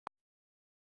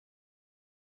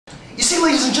You see,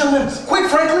 ladies and gentlemen, quite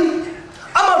frankly,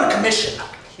 I'm out of commission.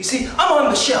 You see, I'm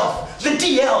on the shelf, the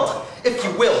DL, if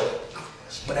you will.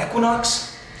 But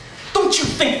Equinox, don't you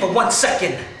think for 1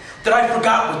 second that I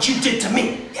forgot what you did to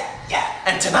me. Yeah.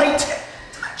 And tonight,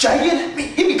 Jagged,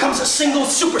 he becomes a single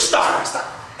superstar.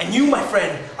 And you, my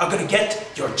friend, are gonna get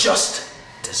your just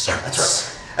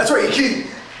desserts. That's right, you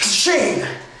Shane,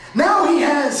 now he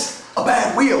has a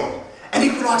bad wheel. And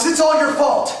Equinox, it's all your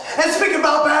fault. And speaking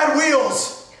about bad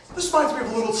wheels, this reminds me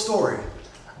of a little story.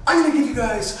 I'm gonna give you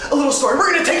guys a little story.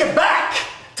 We're gonna take it back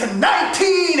to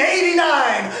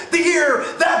 1989, the year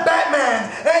that Batman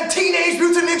and Teenage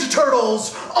Mutant Ninja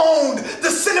Turtles owned the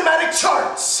cinematic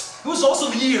charts. It was also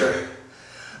the year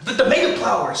that the Mega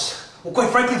Plowers, well, quite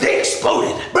frankly, they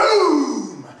exploded.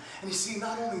 Boom! And you see,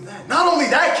 not only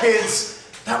that, kids,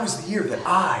 that was the year that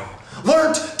I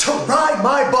learned to ride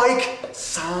my bike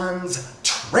sans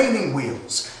training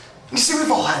wheels. You see,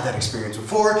 we've all had that experience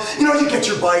before. You know, you get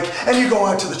your bike and you go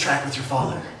out to the track with your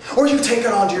father. Or you take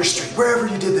it onto your street, wherever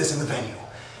you did this in the venue.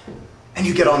 And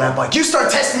you get on that bike. You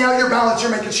start testing out your balance,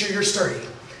 you're making sure you're sturdy.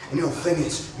 And you know, the thing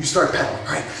is, you start pedaling,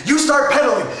 right? You start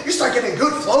pedaling, you start getting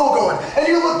good flow going. And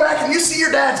you look back and you see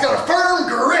your dad's got a firm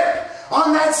grip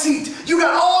on that seat. You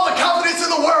got all the confidence in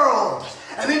the world.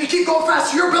 And then you keep going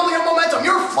faster, you're building up momentum,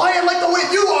 you're flying like the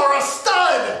wind, you are a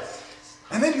stud.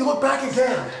 And then you look back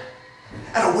again.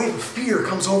 And a wave of fear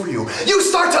comes over you. You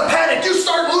start to panic, you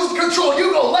start losing control,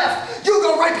 you go left, you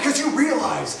go right because you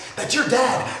realize that your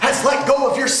dad has let go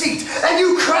of your seat and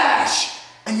you crash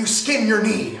and you skin your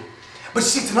knee. But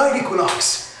see, tonight,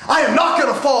 Equinox, I am not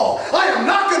gonna fall. I am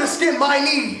not gonna skin my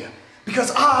knee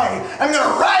because I am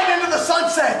gonna ride into the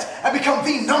sunset and become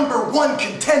the #1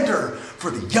 contender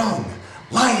for the Young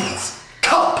Lions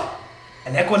Cup.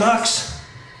 And Equinox,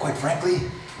 quite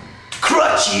frankly,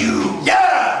 crutch you.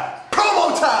 Yeah!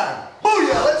 Promo time!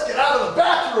 Booyah! Let's get out of the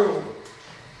bathroom!